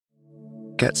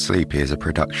Get Sleepy is a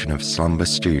production of Slumber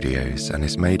Studios and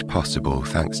is made possible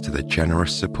thanks to the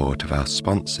generous support of our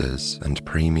sponsors and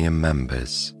premium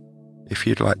members. If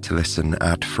you'd like to listen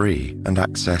ad-free and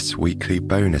access weekly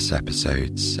bonus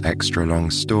episodes, extra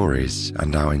long stories,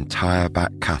 and our entire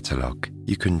back catalogue,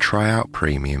 you can try out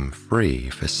Premium free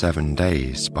for 7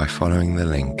 days by following the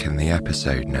link in the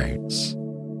episode notes.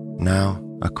 Now,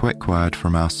 a quick word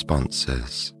from our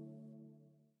sponsors.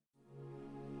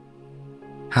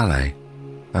 Hello,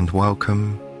 and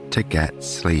welcome to Get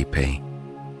Sleepy,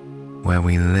 where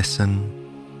we listen,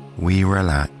 we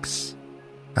relax,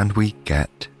 and we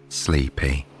get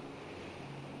sleepy.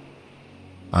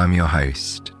 I'm your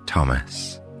host,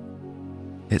 Thomas.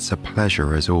 It's a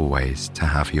pleasure as always to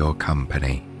have your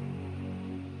company.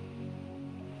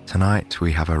 Tonight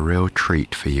we have a real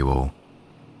treat for you all.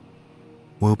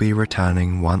 We'll be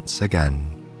returning once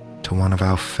again to one of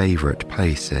our favourite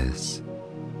places,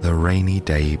 the Rainy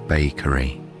Day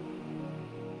Bakery.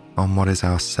 On what is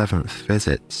our 7th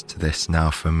visit to this now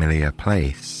familiar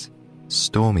place,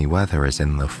 stormy weather is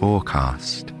in the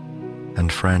forecast,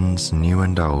 and friends new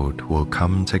and old will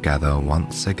come together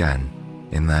once again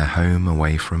in their home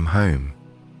away from home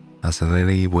as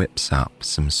Lily whips up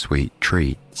some sweet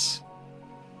treats.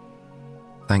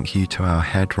 Thank you to our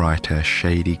head writer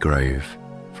Shady Grove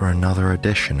for another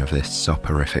edition of this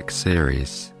soporific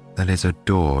series that is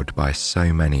adored by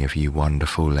so many of you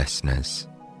wonderful listeners,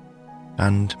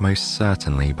 and most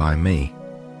certainly by me.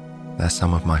 They're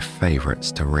some of my favourites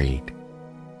to read.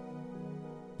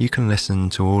 You can listen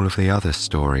to all of the other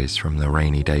stories from the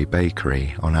Rainy Day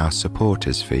Bakery on our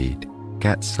supporters feed,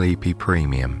 Get Sleepy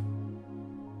Premium,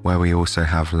 where we also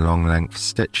have long-length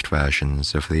stitched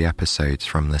versions of the episodes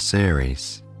from the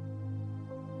series.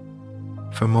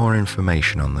 For more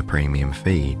information on the premium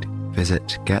feed,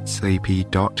 visit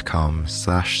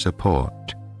getsleepy.com/support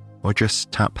or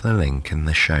just tap the link in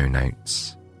the show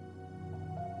notes.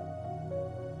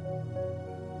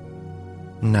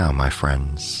 Now, my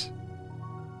friends,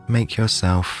 make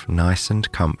yourself nice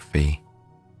and comfy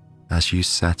as you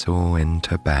settle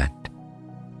into bed.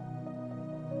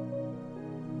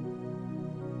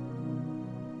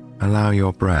 Allow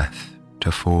your breath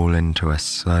to fall into a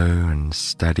slow and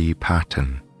steady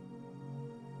pattern,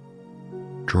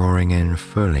 drawing in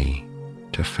fully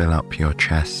to fill up your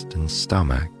chest and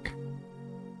stomach,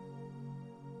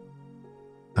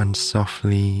 and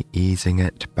softly easing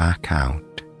it back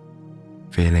out,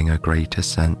 feeling a greater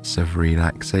sense of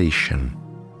relaxation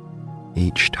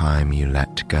each time you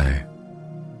let go.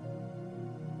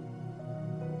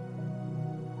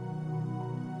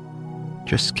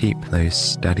 Just keep those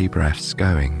steady breaths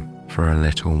going for a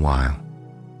little while.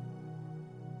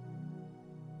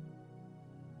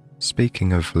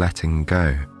 Speaking of letting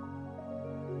go,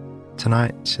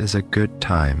 tonight is a good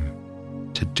time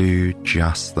to do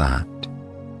just that.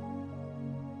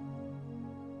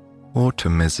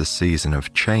 Autumn is a season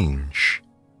of change.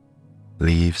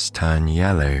 Leaves turn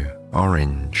yellow,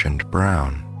 orange, and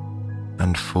brown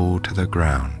and fall to the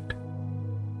ground.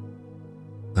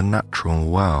 The natural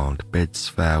world bids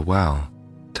farewell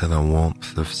to the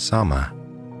warmth of summer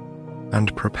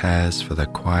and prepares for the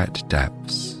quiet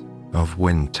depths of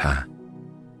winter.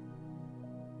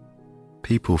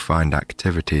 People find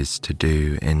activities to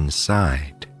do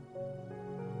inside.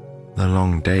 The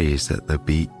long days at the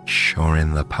beach or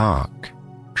in the park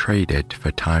traded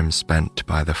for time spent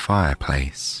by the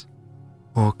fireplace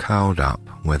or curled up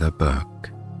with a book.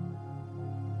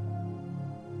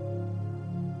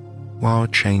 While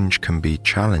change can be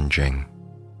challenging,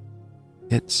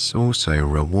 it's also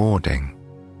rewarding,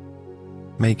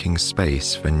 making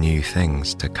space for new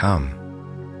things to come.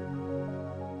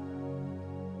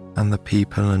 And the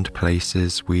people and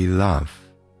places we love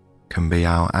can be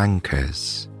our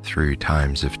anchors through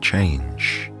times of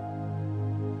change,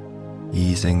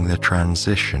 easing the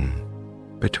transition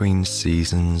between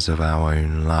seasons of our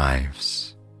own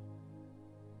lives.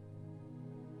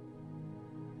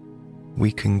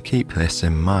 We can keep this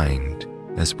in mind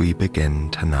as we begin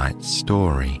tonight's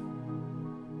story.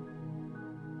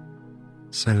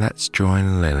 So let's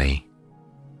join Lily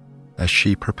as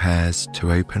she prepares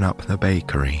to open up the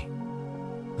bakery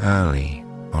early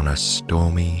on a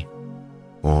stormy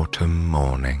autumn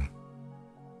morning.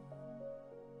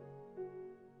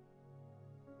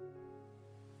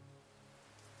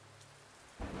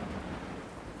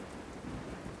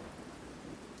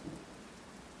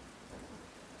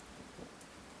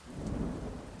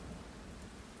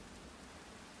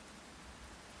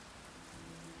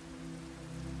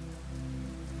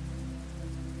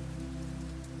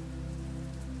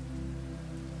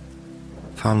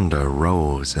 Thunder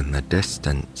rolls in the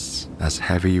distance as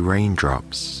heavy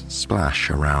raindrops splash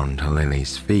around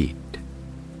Lily's feet.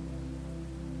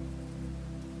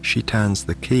 She turns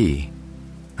the key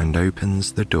and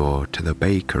opens the door to the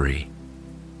bakery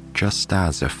just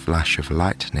as a flash of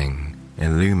lightning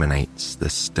illuminates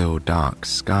the still dark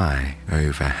sky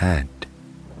overhead.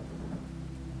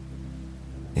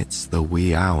 It's the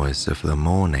wee hours of the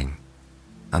morning,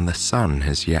 and the sun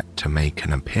has yet to make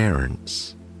an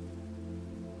appearance.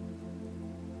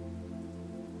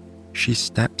 She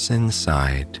steps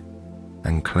inside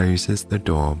and closes the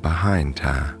door behind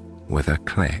her with a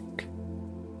click.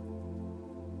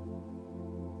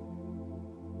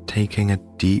 Taking a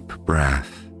deep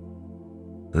breath,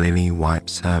 Lily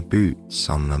wipes her boots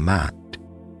on the mat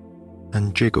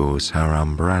and jiggles her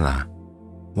umbrella,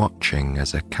 watching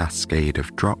as a cascade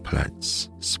of droplets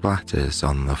splatters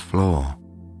on the floor.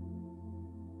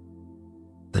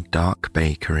 The dark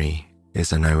bakery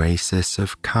is an oasis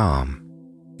of calm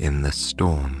in the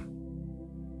storm.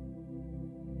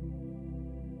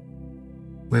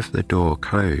 With the door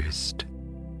closed,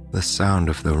 the sound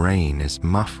of the rain is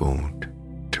muffled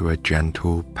to a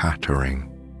gentle pattering,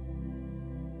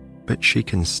 but she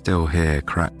can still hear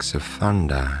cracks of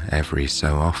thunder every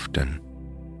so often.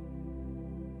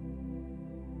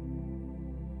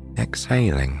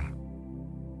 Exhaling,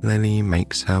 Lily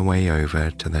makes her way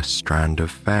over to the strand of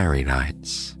fairy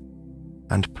lights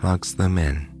and plugs them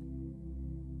in.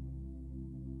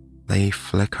 They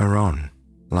flicker on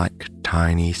like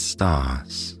tiny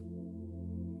stars.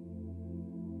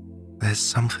 There's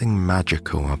something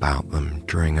magical about them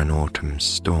during an autumn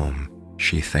storm,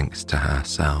 she thinks to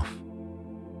herself.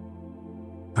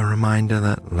 A reminder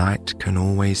that light can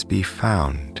always be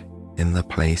found in the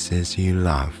places you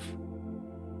love,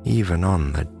 even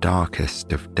on the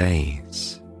darkest of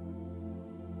days.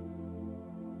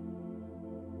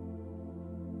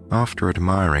 After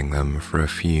admiring them for a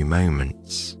few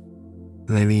moments,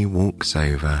 Lily walks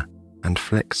over and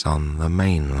flicks on the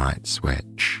main light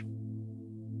switch.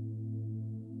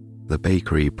 The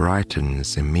bakery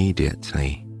brightens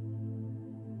immediately,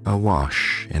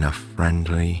 awash in a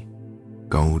friendly,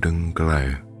 golden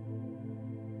glow.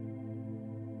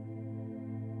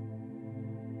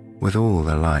 With all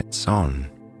the lights on,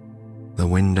 the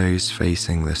windows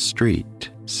facing the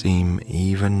street seem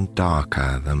even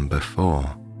darker than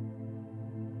before.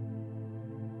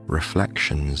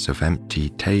 Reflections of empty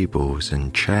tables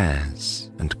and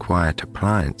chairs and quiet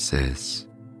appliances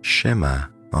shimmer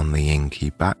on the inky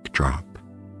backdrop.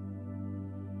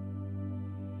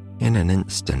 In an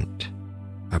instant,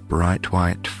 a bright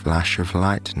white flash of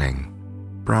lightning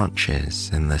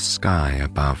branches in the sky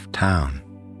above town.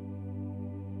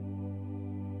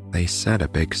 They said a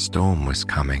big storm was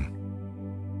coming,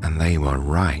 and they were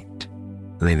right,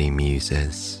 Lily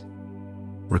muses,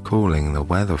 recalling the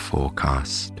weather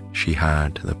forecast she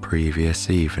heard the previous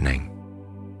evening.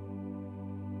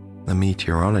 The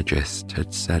meteorologist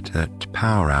had said that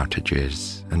power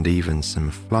outages and even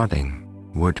some flooding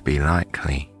would be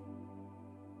likely.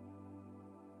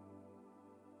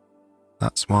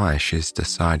 That's why she's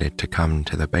decided to come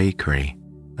to the bakery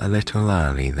a little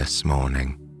early this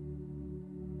morning.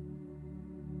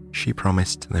 She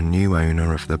promised the new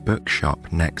owner of the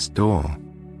bookshop next door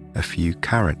a few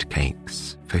carrot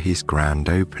cakes for his grand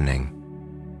opening,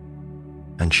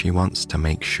 and she wants to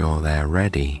make sure they're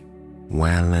ready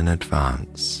well in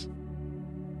advance.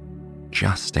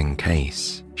 Just in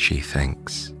case, she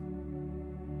thinks.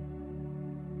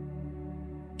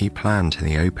 He planned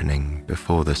the opening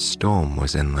before the storm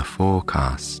was in the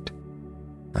forecast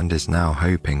and is now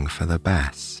hoping for the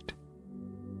best.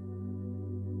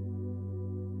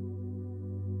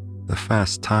 The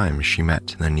first time she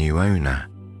met the new owner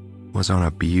was on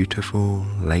a beautiful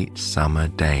late summer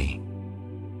day.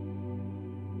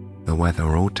 The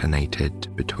weather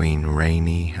alternated between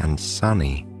rainy and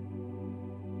sunny,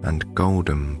 and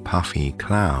golden puffy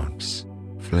clouds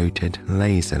floated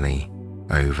lazily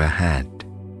overhead.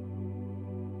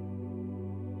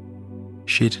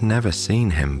 She'd never seen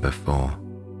him before,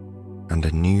 and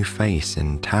a new face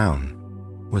in town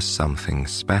was something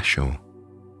special.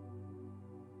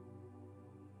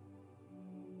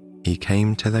 He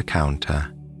came to the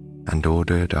counter and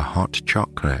ordered a hot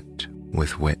chocolate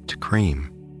with whipped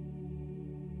cream.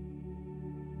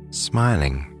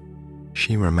 Smiling,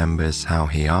 she remembers how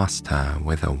he asked her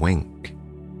with a wink,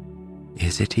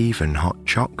 "Is it even hot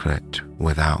chocolate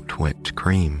without whipped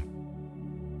cream?"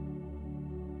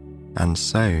 And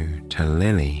so, to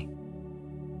Lily,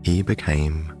 he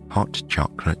became hot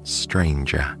chocolate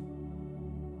stranger.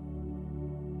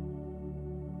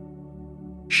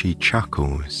 She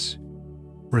chuckles,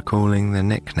 recalling the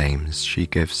nicknames she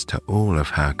gives to all of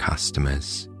her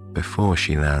customers before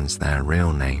she learns their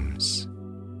real names.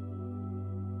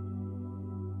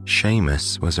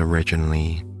 Seamus was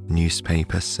originally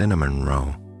newspaper cinnamon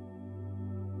roll.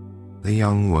 The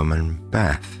young woman,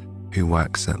 Beth, who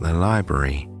works at the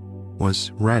library,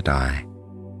 was Red Eye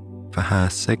for her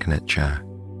signature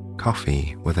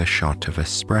coffee with a shot of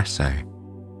espresso.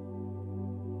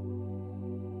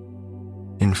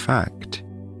 In fact,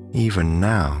 even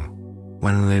now,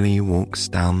 when Lily walks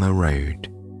down the road,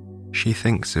 she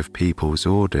thinks of people's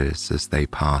orders as they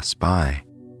pass by.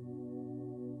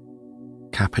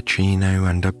 Cappuccino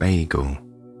and a bagel,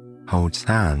 holds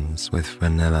hands with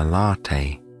vanilla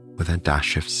latte with a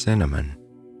dash of cinnamon.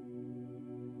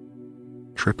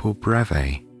 Triple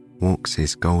Breve walks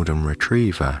his golden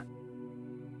retriever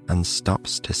and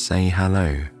stops to say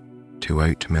hello to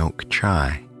oat milk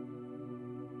chai.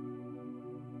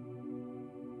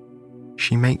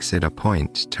 She makes it a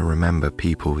point to remember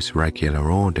people's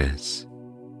regular orders.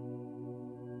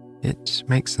 It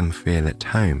makes them feel at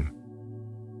home,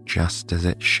 just as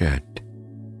it should.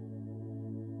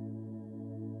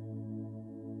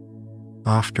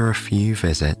 After a few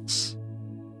visits,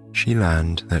 she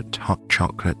learned that Hot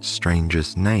Chocolate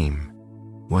Stranger's name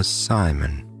was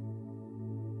Simon,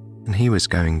 and he was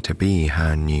going to be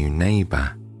her new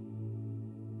neighbour.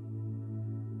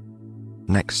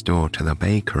 Next door to the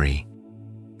bakery,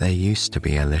 there used to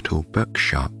be a little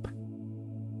bookshop.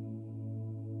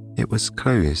 It was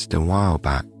closed a while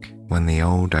back when the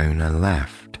old owner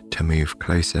left to move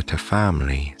closer to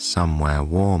family somewhere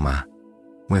warmer,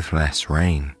 with less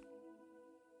rain.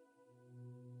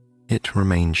 It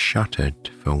remained shuttered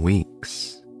for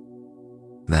weeks,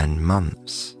 then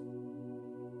months,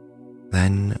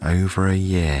 then over a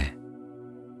year,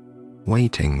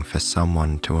 waiting for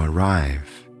someone to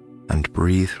arrive and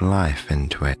breathe life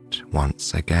into it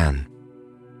once again.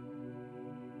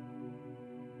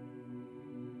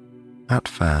 At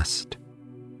first,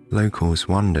 locals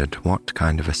wondered what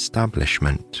kind of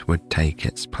establishment would take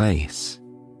its place.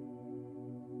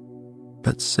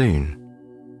 But soon,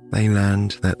 they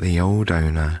learned that the old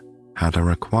owner had a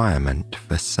requirement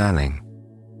for selling.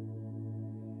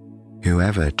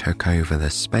 Whoever took over the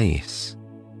space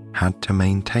had to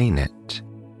maintain it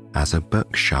as a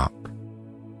bookshop.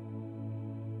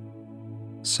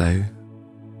 So,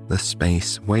 the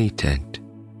space waited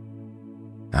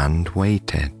and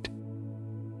waited,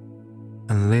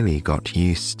 and Lily got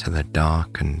used to the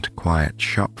dark and quiet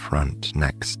shop front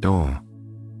next door.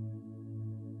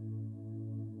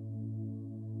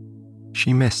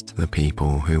 She missed the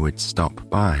people who would stop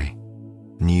by,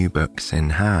 new books in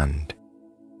hand,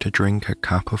 to drink a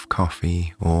cup of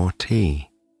coffee or tea,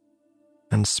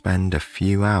 and spend a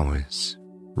few hours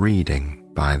reading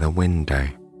by the window.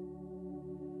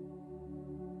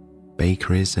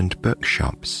 Bakeries and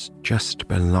bookshops just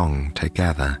belong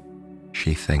together,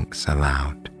 she thinks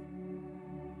aloud.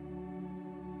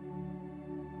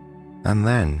 And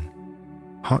then,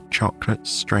 Hot Chocolate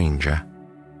Stranger,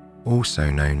 also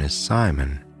known as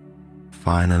Simon,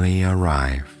 finally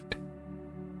arrived.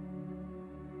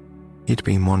 He'd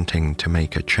been wanting to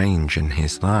make a change in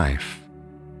his life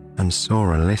and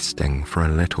saw a listing for a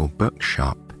little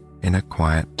bookshop in a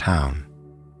quiet town.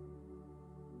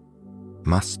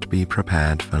 Must be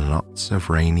prepared for lots of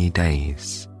rainy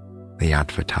days, the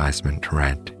advertisement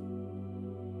read.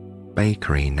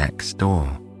 Bakery next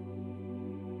door.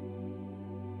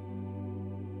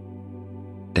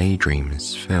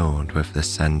 Daydreams filled with the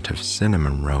scent of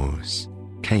cinnamon rolls,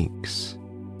 cakes,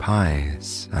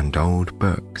 pies, and old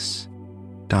books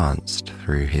danced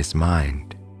through his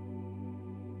mind.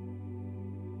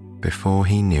 Before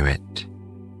he knew it,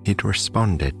 he'd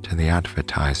responded to the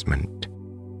advertisement,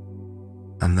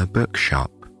 and the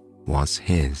bookshop was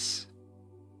his.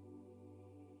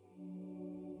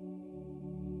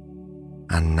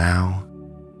 And now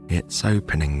it's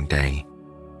opening day,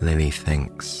 Lily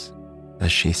thinks,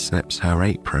 as she slips her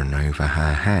apron over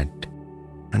her head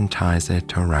and ties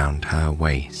it around her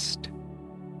waist.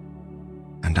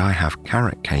 And I have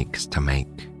carrot cakes to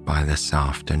make by this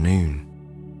afternoon.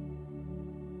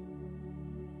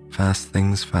 First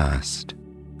things first,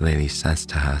 Lily says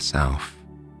to herself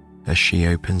as she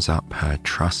opens up her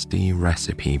trusty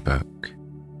recipe book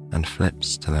and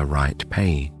flips to the right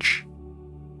page.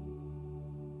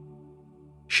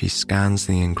 She scans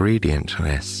the ingredient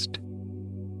list,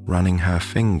 running her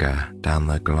finger down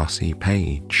the glossy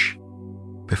page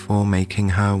before making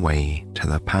her way to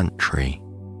the pantry.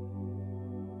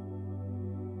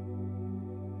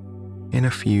 In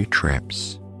a few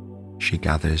trips, she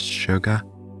gathers sugar,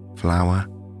 flour,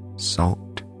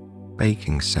 salt,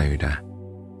 baking soda,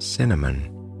 cinnamon,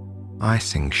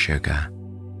 icing sugar,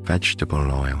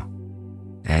 vegetable oil,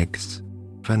 eggs,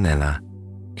 vanilla,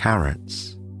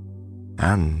 carrots,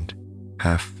 and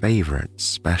her favorite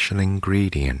special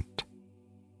ingredient,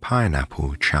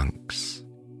 pineapple chunks.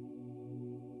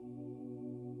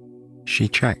 She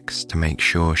checks to make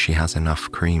sure she has enough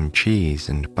cream cheese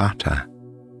and butter,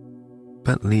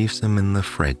 but leaves them in the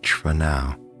fridge for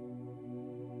now.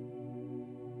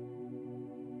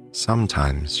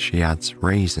 Sometimes she adds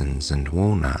raisins and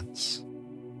walnuts,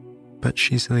 but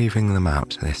she's leaving them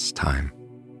out this time.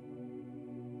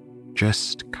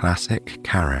 Just classic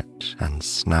carrot and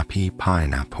snappy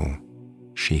pineapple,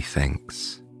 she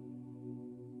thinks.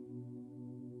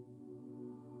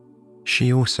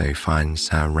 She also finds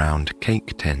her round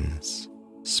cake tins,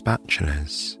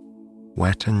 spatulas,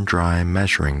 wet and dry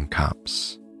measuring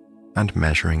cups, and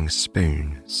measuring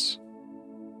spoons.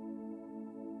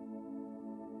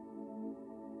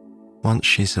 Once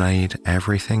she's laid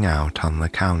everything out on the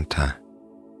counter,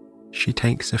 she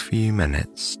takes a few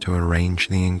minutes to arrange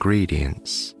the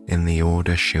ingredients in the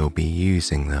order she'll be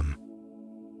using them.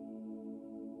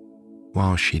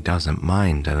 While she doesn't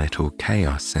mind a little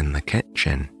chaos in the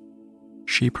kitchen,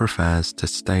 she prefers to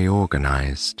stay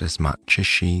organized as much as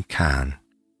she can.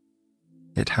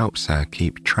 It helps her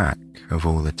keep track of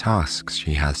all the tasks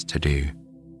she has to do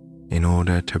in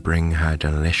order to bring her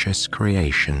delicious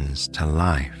creations to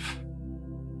life.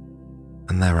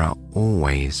 And there are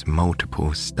always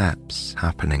multiple steps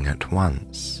happening at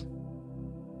once.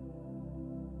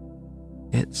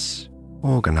 It's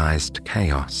organized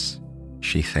chaos,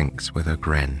 she thinks with a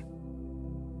grin.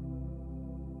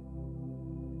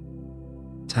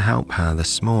 To help her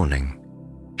this morning,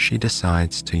 she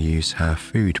decides to use her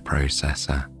food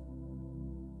processor.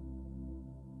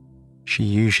 She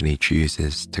usually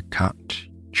chooses to cut,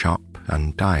 chop,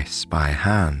 and dice by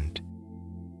hand,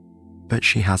 but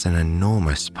she has an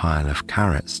enormous pile of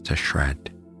carrots to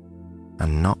shred,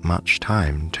 and not much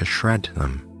time to shred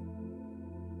them.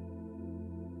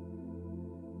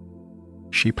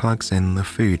 She plugs in the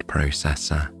food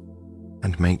processor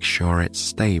and makes sure it's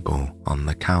stable on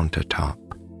the countertop.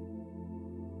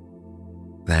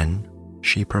 Then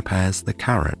she prepares the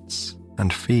carrots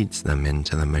and feeds them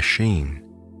into the machine,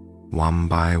 one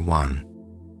by one.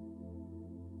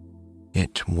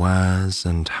 It whirs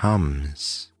and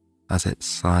hums as it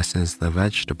slices the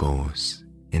vegetables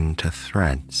into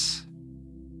threads.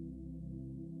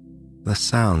 The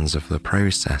sounds of the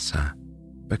processor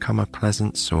become a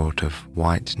pleasant sort of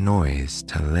white noise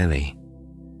to Lily,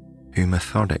 who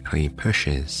methodically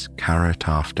pushes carrot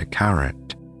after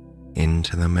carrot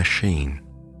into the machine.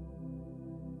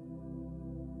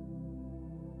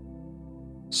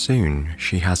 Soon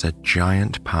she has a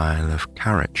giant pile of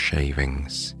carrot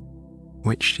shavings,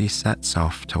 which she sets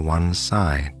off to one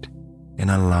side in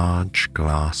a large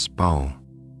glass bowl.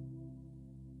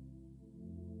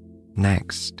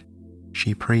 Next,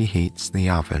 she preheats the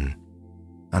oven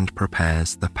and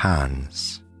prepares the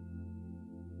pans.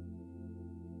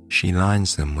 She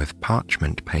lines them with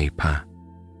parchment paper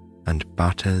and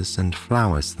butters and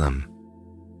flours them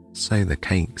so the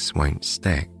cakes won't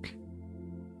stick.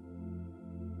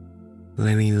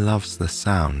 Lily loves the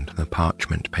sound the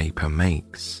parchment paper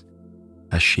makes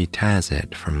as she tears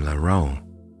it from the roll,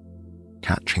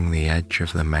 catching the edge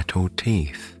of the metal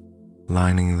teeth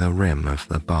lining the rim of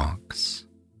the box.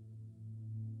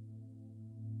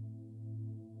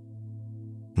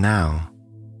 Now,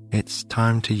 it's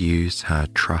time to use her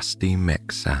trusty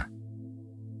mixer.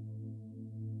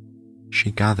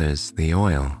 She gathers the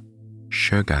oil,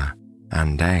 sugar,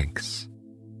 and eggs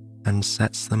and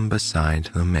sets them beside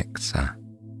the mixer.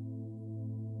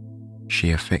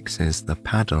 She affixes the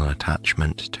paddle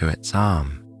attachment to its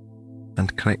arm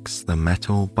and clicks the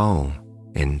metal bowl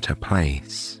into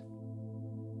place.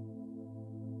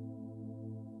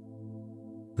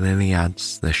 Lily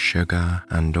adds the sugar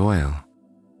and oil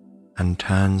and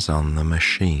turns on the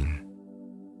machine.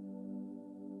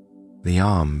 The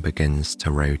arm begins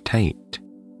to rotate,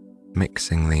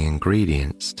 mixing the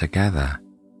ingredients together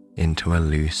into a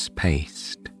loose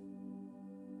paste.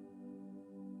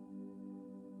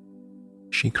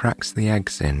 She cracks the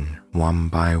eggs in one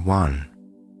by one,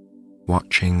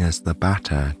 watching as the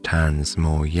batter turns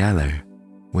more yellow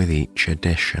with each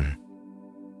addition.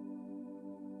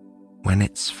 When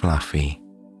it's fluffy,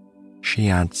 she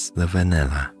adds the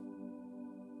vanilla.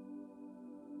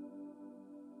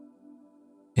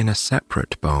 In a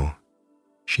separate bowl,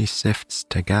 she sifts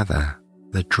together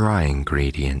the dry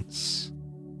ingredients: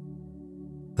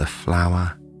 the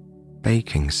flour,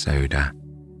 baking soda,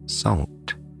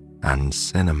 salt, and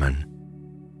cinnamon.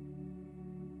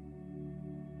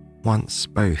 Once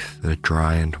both the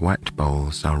dry and wet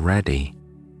bowls are ready,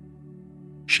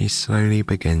 she slowly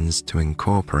begins to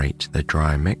incorporate the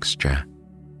dry mixture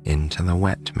into the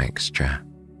wet mixture.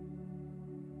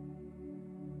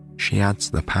 She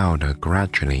adds the powder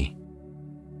gradually,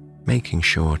 making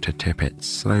sure to tip it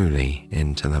slowly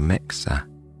into the mixer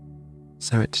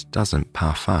so it doesn't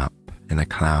puff up in a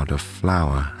cloud of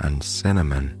flour and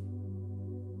cinnamon.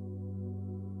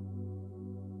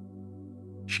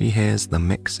 She hears the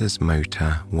mixer's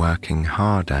motor working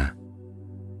harder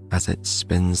as it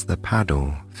spins the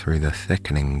paddle through the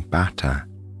thickening batter.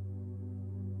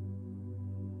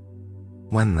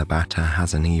 When the batter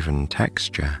has an even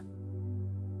texture,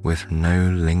 with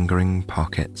no lingering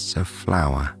pockets of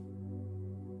flour,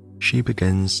 she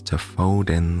begins to fold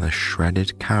in the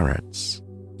shredded carrots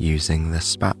using the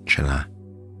spatula.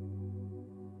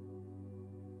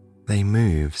 They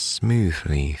move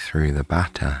smoothly through the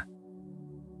batter,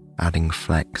 adding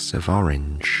flecks of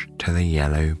orange to the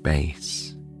yellow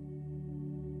base.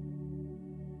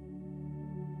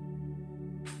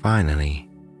 Finally,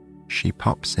 she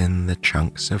pops in the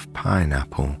chunks of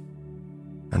pineapple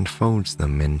and folds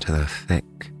them into the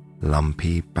thick,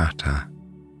 lumpy batter.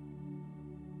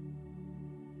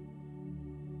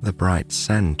 The bright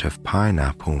scent of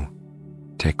pineapple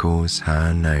tickles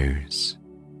her nose,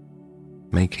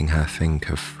 making her think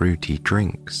of fruity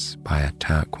drinks by a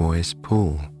turquoise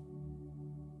pool.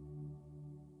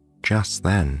 Just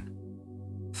then,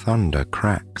 thunder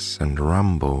cracks and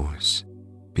rumbles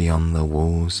beyond the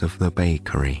walls of the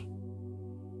bakery,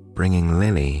 bringing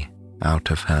Lily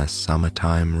out of her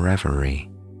summertime reverie.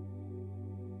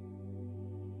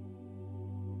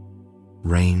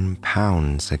 Rain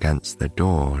pounds against the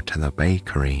door to the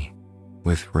bakery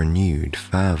with renewed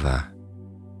fervour.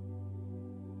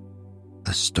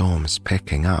 The storm's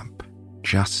picking up,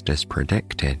 just as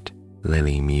predicted,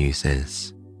 Lily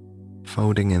muses,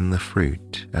 folding in the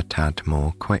fruit a tad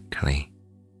more quickly.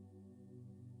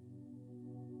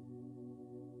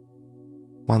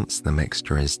 Once the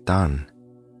mixture is done,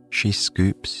 she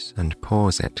scoops and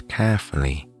pours it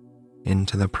carefully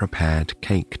into the prepared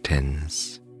cake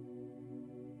tins.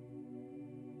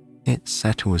 It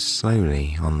settles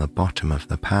slowly on the bottom of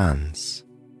the pans,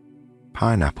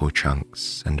 pineapple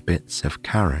chunks and bits of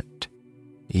carrot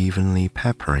evenly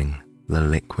peppering the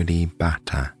liquidy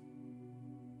batter.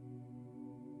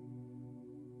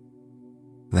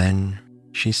 Then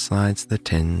she slides the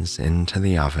tins into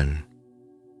the oven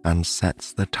and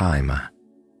sets the timer.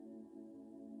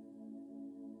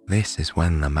 This is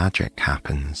when the magic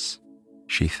happens,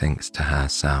 she thinks to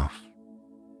herself.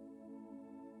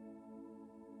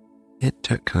 It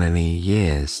took Lily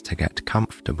years to get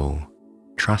comfortable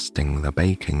trusting the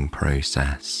baking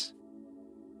process.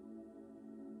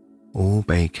 All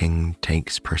baking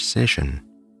takes precision,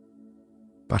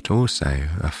 but also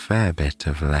a fair bit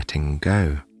of letting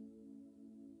go.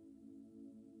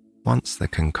 Once the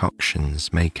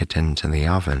concoctions make it into the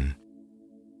oven,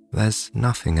 there's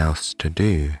nothing else to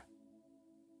do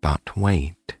but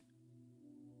wait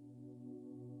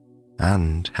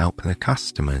and help the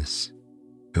customers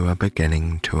who are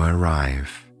beginning to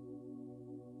arrive.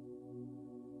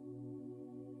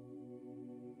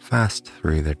 First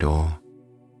through the door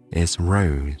is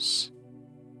Rose.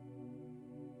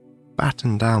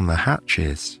 "Batten down the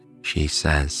hatches," she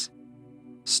says,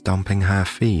 stomping her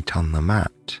feet on the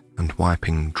mat and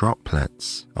wiping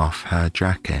droplets off her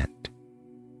jacket.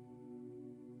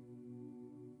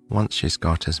 Once she's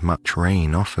got as much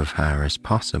rain off of her as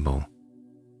possible,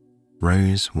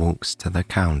 Rose walks to the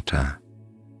counter.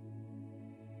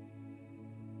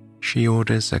 She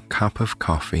orders a cup of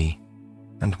coffee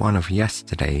and one of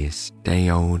yesterday's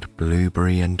day-old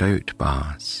blueberry and oat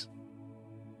bars.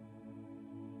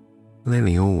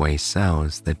 Lily always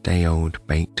sells the day-old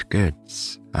baked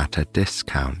goods at a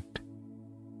discount,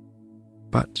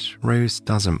 but Rose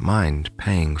doesn't mind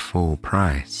paying full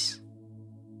price.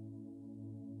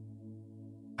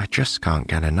 "I just can't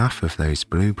get enough of those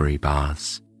blueberry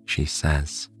bars," she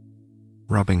says,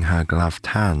 rubbing her gloved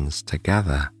hands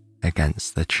together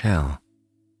against the chill.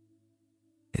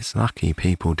 "It's lucky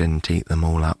people didn't eat them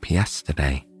all up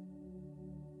yesterday."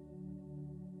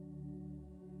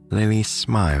 Lily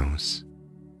smiles,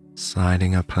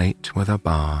 sliding a plate with a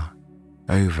bar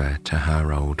over to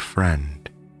her old friend.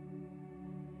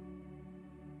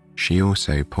 She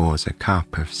also pours a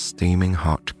cup of steaming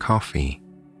hot coffee,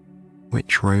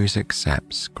 which Rose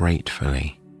accepts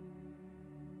gratefully.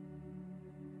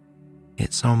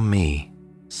 "It's on me,"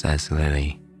 says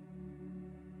Lily.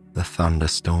 "The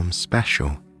thunderstorm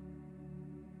special."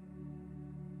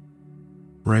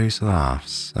 Rose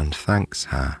laughs and thanks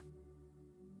her,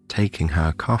 taking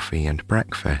her coffee and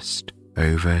breakfast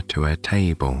over to a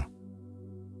table.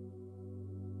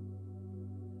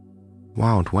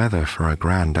 "Wild weather for a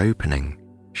grand opening,"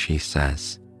 she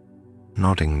says,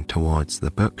 nodding towards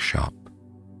the bookshop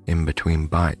in between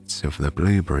bites of the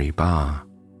blueberry bar.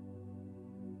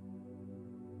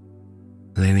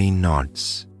 Lily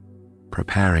nods,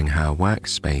 preparing her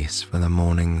workspace for the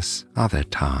morning's other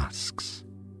tasks.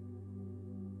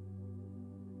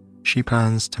 She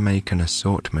plans to make an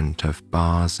assortment of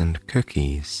bars and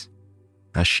cookies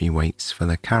as she waits for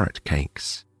the carrot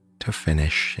cakes to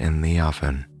finish in the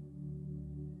oven.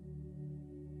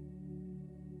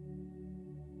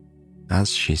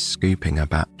 As she's scooping a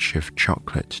batch of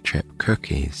chocolate chip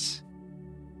cookies,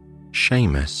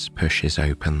 Seamus pushes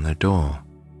open the door.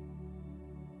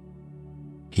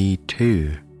 He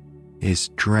too is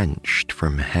drenched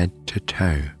from head to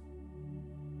toe.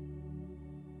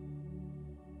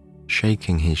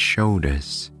 Shaking his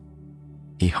shoulders,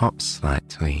 he hops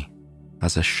slightly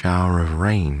as a shower of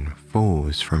rain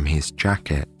falls from his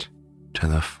jacket to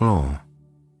the floor.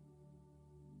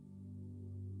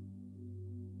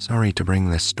 "Sorry to bring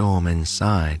the storm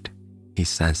inside," he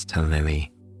says to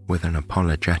Lily with an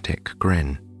apologetic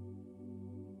grin.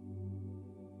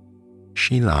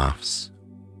 She laughs,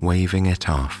 waving it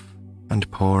off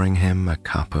and pouring him a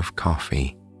cup of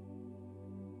coffee.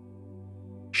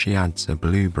 She adds a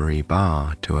blueberry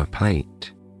bar to a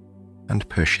plate and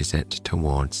pushes it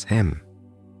towards him.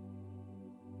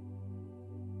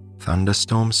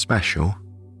 "Thunderstorm special?"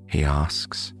 he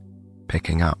asks,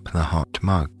 picking up the hot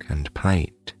mug and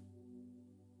plate.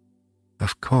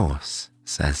 "Of course,"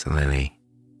 says Lily.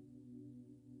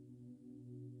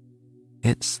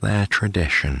 It's their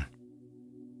tradition.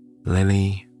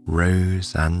 Lily,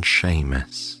 Rose and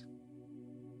Seamus.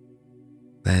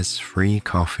 There's free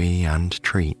coffee and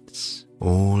treats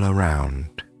all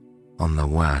around on the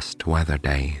worst weather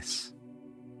days.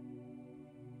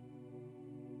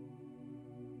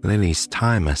 Lily's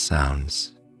timer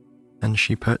sounds, and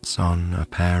she puts on a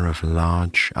pair of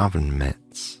large oven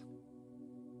mitts.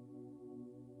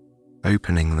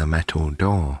 Opening the metal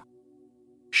door,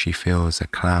 she feels a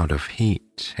cloud of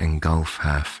heat engulf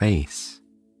her face,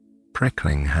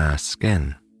 prickling her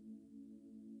skin.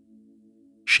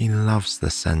 She loves the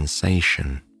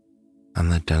sensation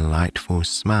and the delightful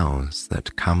smells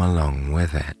that come along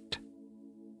with it.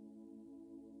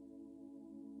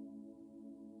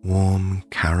 Warm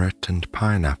carrot and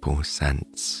pineapple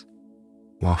scents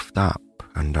waft up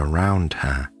and around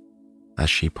her as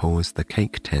she pulls the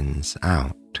cake tins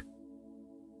out.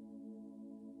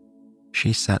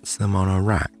 She sets them on a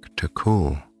rack to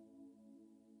cool.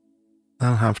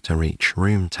 They'll have to reach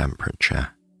room temperature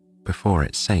before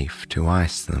it's safe to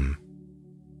ice them.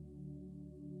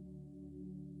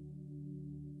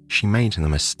 She made the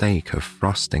mistake of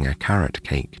frosting a carrot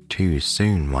cake too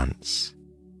soon once,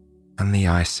 and the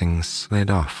icing slid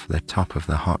off the top of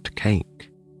the hot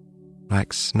cake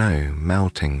like snow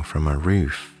melting from a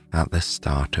roof at the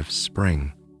start of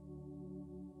spring.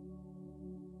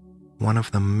 One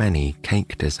of the many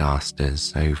cake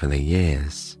disasters over the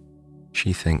years,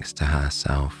 she thinks to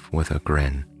herself with a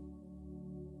grin.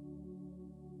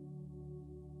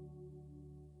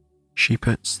 She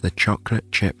puts the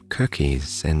chocolate chip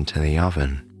cookies into the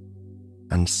oven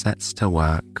and sets to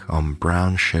work on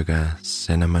brown sugar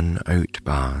cinnamon oat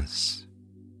bars.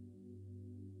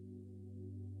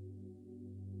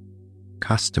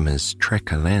 Customers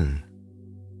trickle in,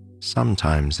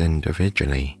 sometimes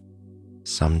individually,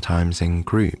 sometimes in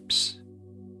groups,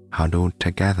 huddled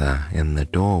together in the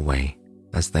doorway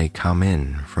as they come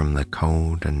in from the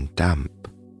cold and damp.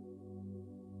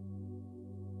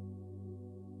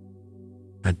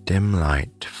 A dim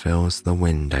light fills the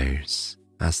windows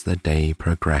as the day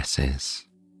progresses.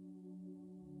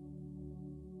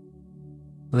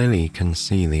 Lily can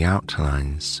see the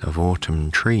outlines of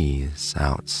autumn trees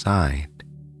outside,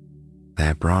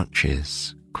 their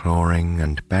branches clawing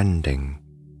and bending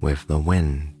with the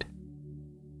wind.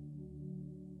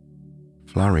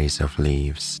 Flurries of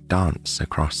leaves dance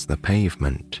across the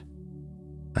pavement,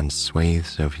 and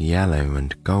swathes of yellow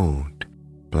and gold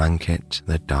blanket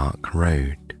the dark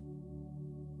road.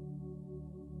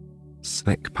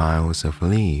 Slick piles of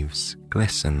leaves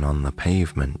glisten on the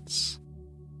pavements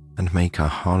and make a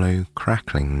hollow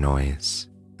crackling noise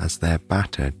as they're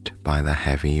battered by the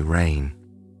heavy rain.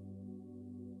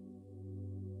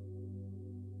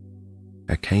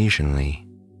 Occasionally,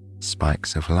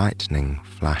 spikes of lightning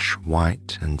flash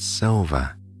white and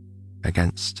silver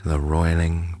against the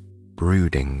roiling,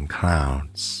 brooding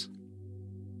clouds.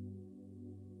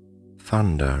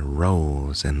 Thunder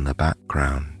rolls in the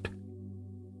background.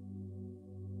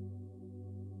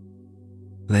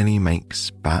 Lily makes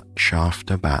batch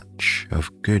after batch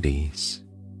of goodies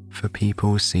for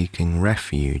people seeking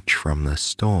refuge from the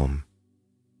storm.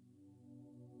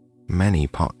 Many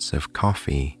pots of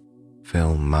coffee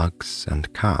fill mugs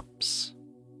and cups.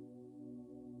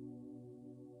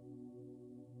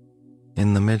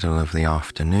 In the middle of the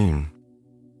afternoon,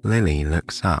 Lily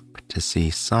looks up to see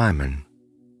Simon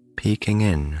peeking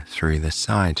in through the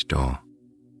side door.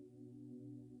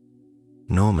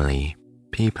 Normally,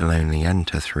 people only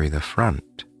enter through the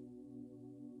front,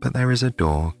 but there is a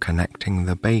door connecting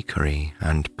the bakery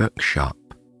and bookshop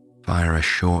via a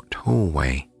short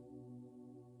hallway.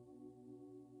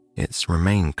 It's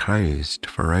remained closed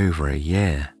for over a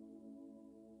year,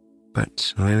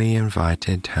 but Lily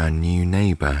invited her new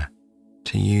neighbour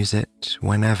to use it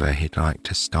whenever he'd like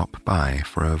to stop by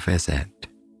for a visit.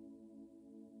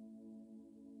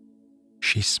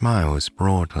 She smiles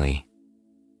broadly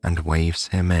and waves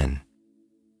him in.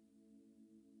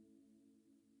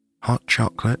 "Hot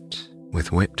chocolate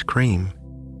with whipped cream?"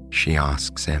 she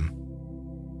asks him.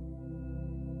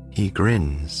 He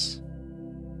grins.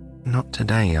 "Not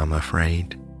today, I'm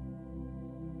afraid."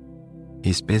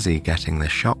 He's busy getting the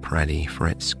shop ready for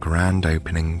its grand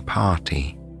opening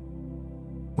party,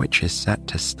 which is set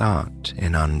to start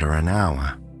in under an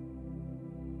hour.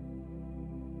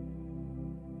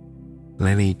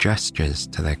 Lily gestures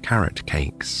to the carrot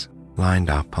cakes lined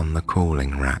up on the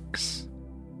cooling racks.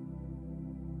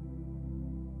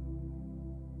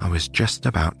 "I was just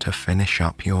about to finish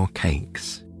up your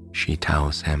cakes," she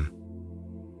tells him.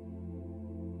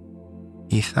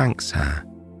 He thanks her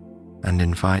and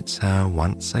invites her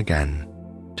once again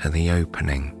to the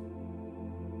opening.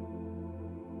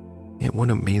 "It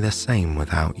wouldn't be the same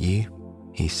without you,"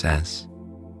 he says.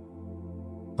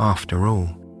 "After all,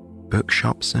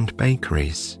 bookshops and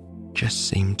bakeries just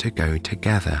seem to go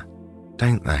together,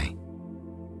 don't they?"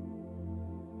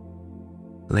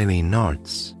 Lily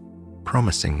nods,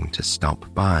 promising to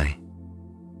stop by.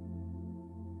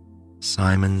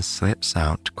 Simon slips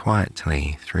out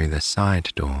quietly through the side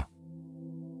door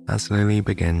as Lily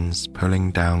begins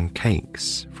pulling down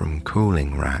cakes from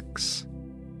cooling racks.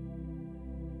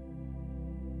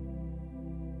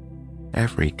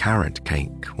 Every carrot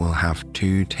cake will have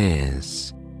 2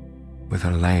 tiers with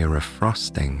a layer of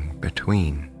frosting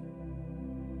between.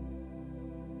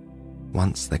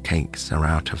 Once the cakes are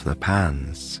out of the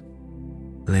pans,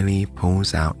 Lily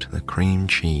pulls out the cream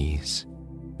cheese,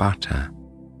 butter,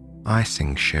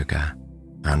 icing sugar,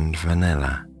 and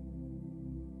vanilla.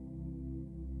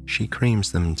 She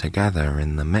creams them together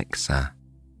in the mixer,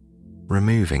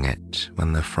 removing it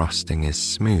when the frosting is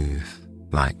smooth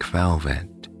like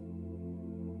velvet.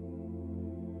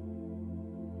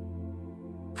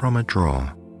 From a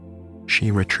drawer, she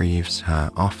retrieves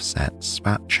her offset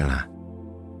spatula.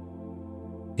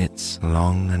 It's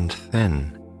long and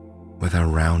thin, with a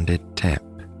rounded tip,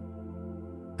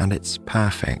 and it's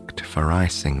perfect for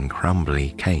icing crumbly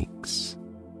cakes.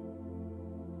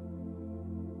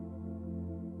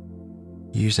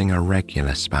 Using a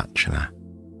regular spatula,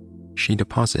 she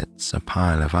deposits a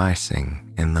pile of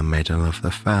icing in the middle of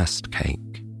the first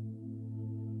cake.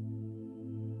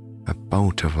 A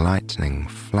bolt of lightning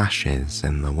flashes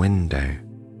in the window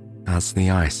as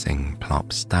the icing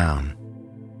plops down.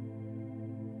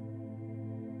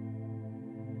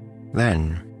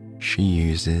 Then she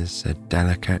uses a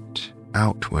delicate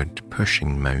outward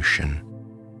pushing motion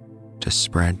to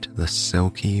spread the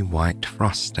silky white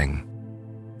frosting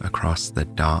across the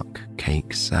dark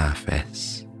cake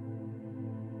surface.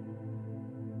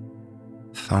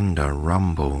 Thunder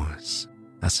rumbles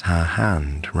as her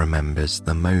hand remembers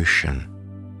the motion.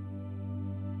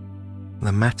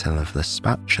 The metal of the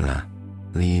spatula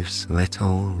leaves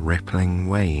little rippling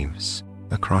waves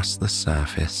across the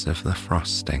surface of the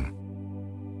frosting,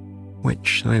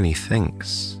 which Lily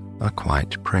thinks are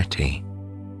quite pretty.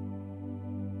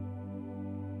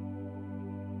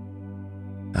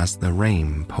 As the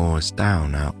rain pours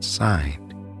down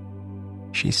outside,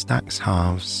 she stacks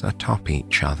halves atop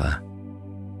each other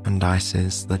and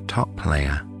ices the top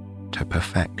layer to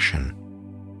perfection.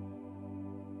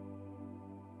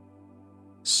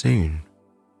 Soon,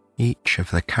 each of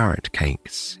the carrot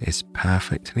cakes is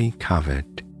perfectly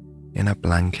covered in a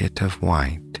blanket of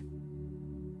white.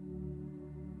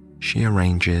 She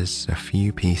arranges a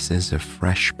few pieces of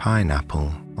fresh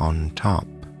pineapple on top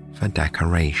for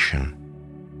decoration.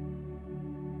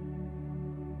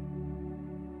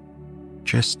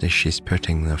 Just as she's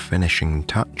putting the finishing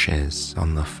touches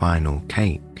on the final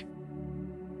cake,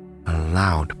 a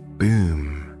loud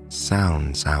boom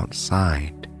sounds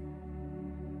outside,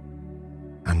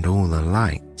 and all the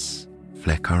lights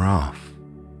flicker off.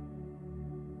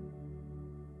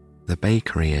 the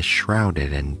bakery is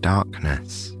shrouded in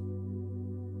darkness.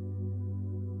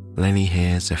 Lily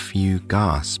hears a few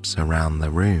gasps around the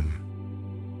room,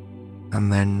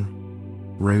 and then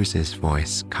Rose's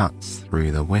voice cuts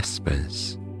through the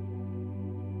whispers.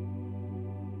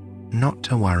 "Not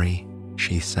to worry,"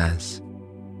 she says.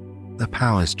 "The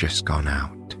power's just gone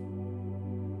out."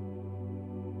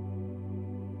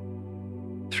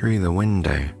 Through the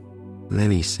window,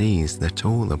 Lily sees that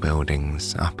all the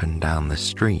buildings up and down the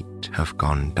street have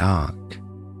gone dark.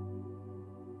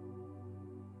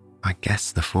 "I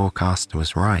guess the forecaster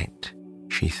was right,"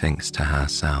 she thinks to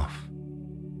herself.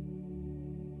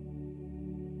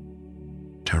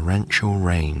 Torrential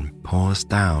rain pours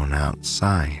down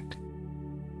outside.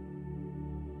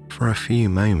 For a few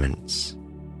moments,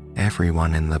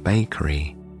 everyone in the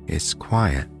bakery is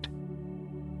quiet.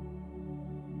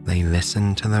 They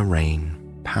listen to the rain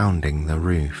pounding the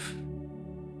roof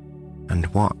and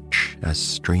watch as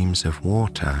streams of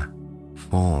water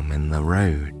form in the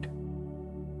road.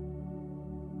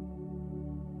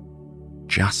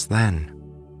 Just then,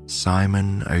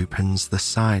 Simon opens the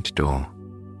side door,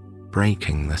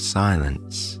 breaking the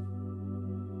silence.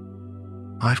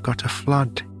 "I've got a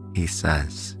flood," he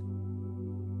says.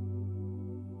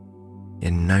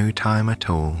 In no time at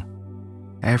all,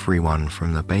 everyone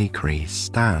from the bakery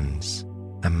stands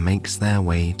and makes their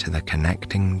way to the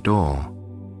connecting door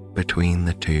between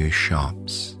the two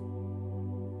shops.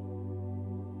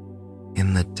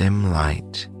 In the dim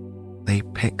light, they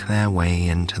pick their way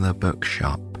into the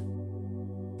bookshop,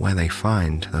 where they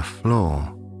find the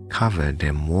floor covered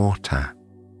in water.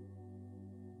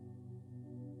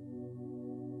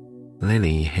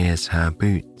 Lily hears her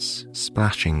boots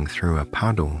splashing through a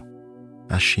puddle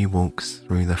as she walks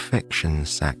through the fiction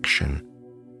section.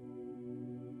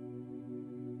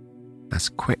 As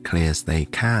quickly as they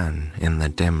can in the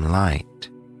dim light,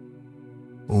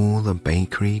 all the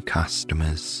bakery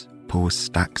customers pull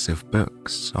stacks of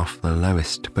books off the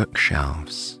lowest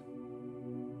bookshelves.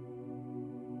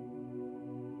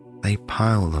 They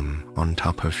pile them on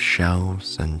top of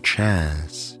shelves and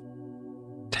chairs,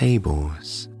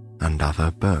 tables and other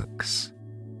books.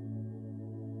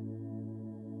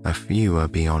 A few are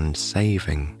beyond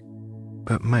saving,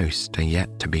 but most are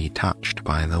yet to be touched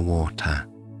by the water.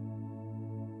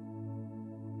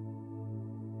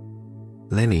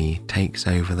 Lily takes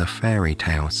over the fairy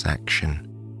tale section,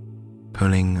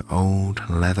 pulling old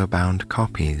leather-bound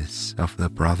copies of the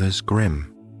Brothers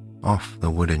Grimm off the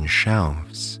wooden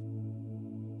shelves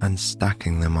and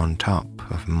stacking them on top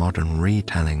of modern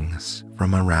retellings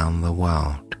from around the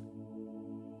world.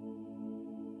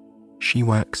 She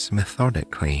works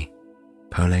methodically,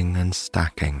 pulling and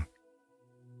stacking,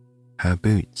 her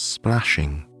boots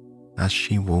splashing as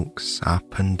she walks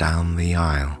up and down the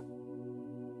aisle.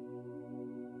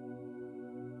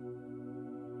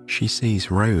 She sees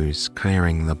Rose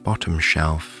clearing the bottom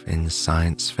shelf in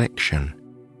science fiction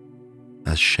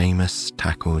as Seamus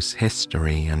tackles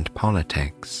history and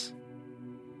politics.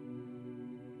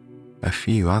 A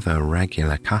few other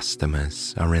regular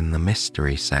customers are in the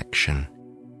mystery section,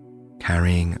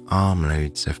 carrying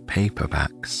armloads of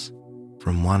paperbacks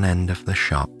from one end of the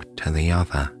shop to the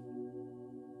other.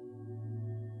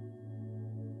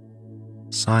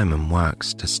 Simon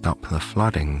works to stop the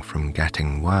flooding from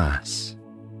getting worse.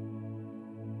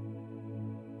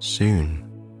 Soon,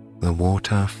 the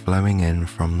water flowing in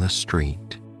from the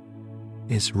street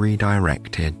is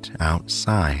redirected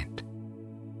outside,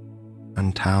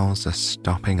 and towels are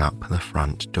stopping up the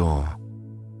front door.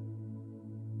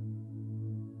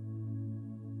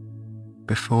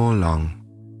 Before long,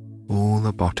 all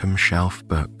the bottom shelf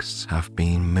books have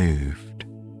been moved,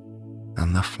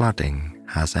 and the flooding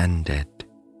has ended.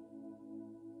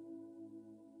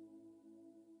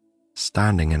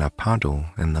 Standing in a puddle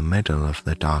in the middle of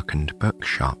the darkened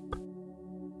bookshop,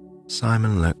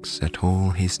 Simon looks at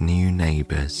all his new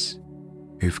neighbours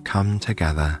who've come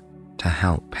together to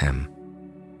help him.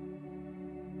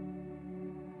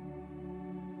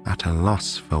 At a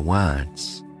loss for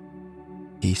words,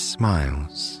 he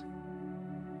smiles.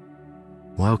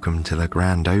 "Welcome to the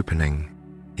grand opening,"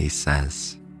 he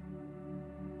says.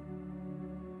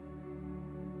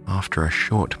 After a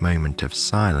short moment of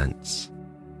silence,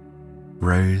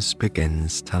 Rose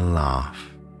begins to laugh.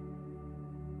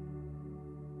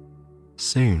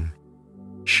 Soon,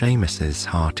 Seamus's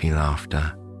hearty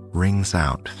laughter rings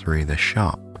out through the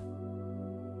shop.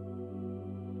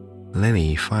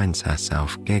 Lily finds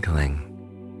herself giggling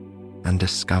and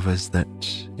discovers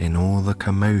that in all the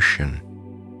commotion,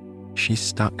 she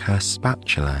stuck her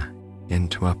spatula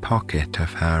into a pocket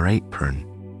of her apron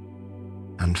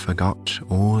and forgot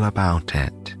all about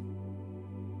it.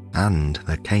 and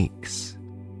the cakes.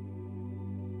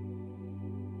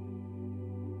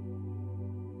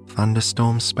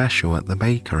 "Thunderstorm special at the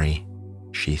bakery,"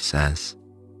 she says.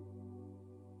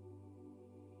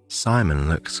 Simon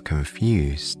looks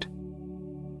confused.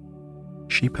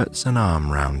 She puts an arm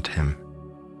round him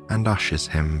and ushers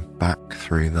him back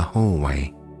through the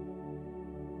hallway.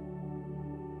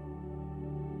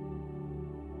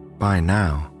 By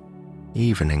now,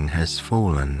 evening has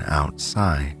fallen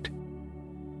outside.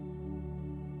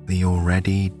 The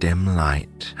already dim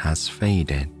light has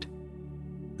faded,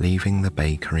 leaving the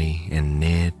bakery in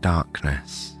near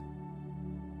darkness.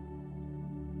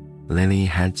 Lily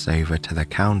heads over to the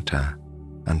counter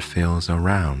and feels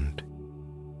around.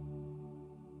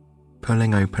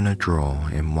 Pulling open a drawer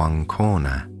in one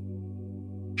corner,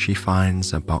 she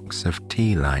finds a box of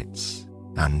tea lights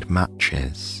and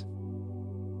matches.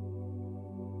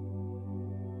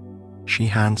 She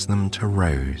hands them to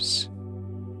Rose,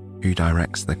 who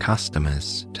directs the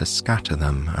customers to scatter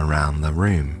them around the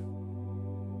room.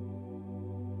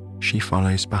 She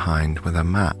follows behind with a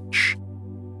match,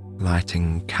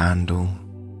 lighting candle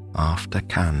after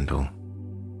candle.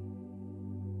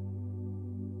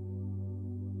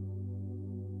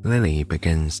 Lily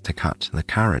begins to cut the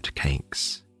carrot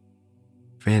cakes,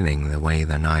 feeling the way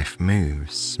the knife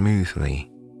moves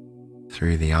smoothly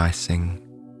through the icing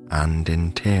and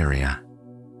interior.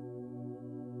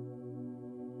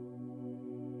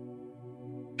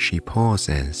 She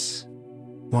pauses,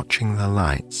 watching the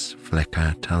lights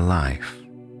flicker to life.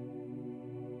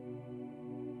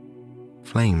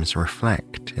 Flames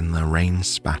reflect in the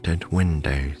rain-spattered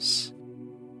windows,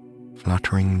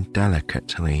 fluttering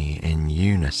delicately in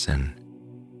unison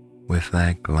with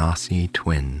their glassy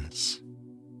twins.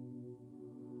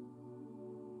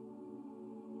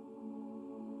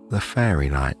 The fairy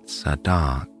lights are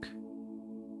dark,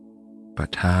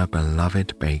 but her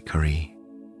beloved bakery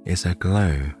is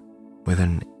aglow with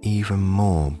an even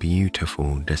more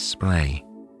beautiful display.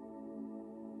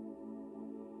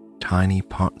 Tiny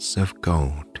pots of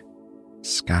gold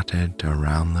scattered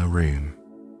around the room,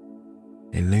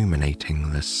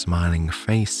 illuminating the smiling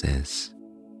faces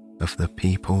of the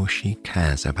people she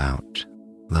cares about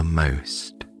the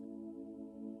most.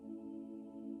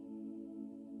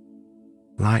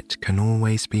 Light can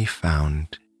always be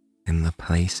found in the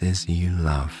places you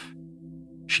love,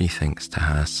 she thinks to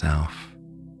herself,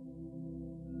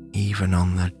 even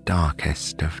on the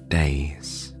darkest of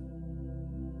days.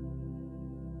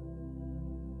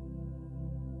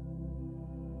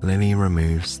 Lily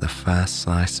removes the first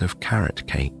slice of carrot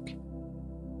cake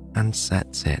and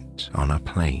sets it on a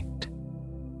plate.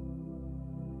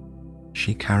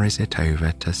 She carries it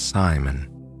over to Simon,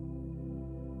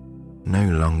 no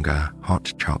longer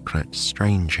hot chocolate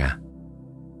stranger,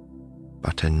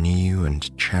 but a new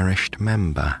and cherished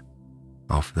member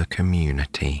of the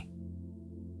community.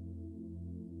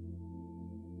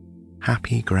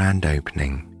 "Happy grand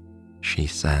opening," she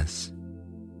says,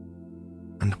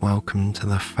 "and welcome to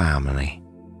the family."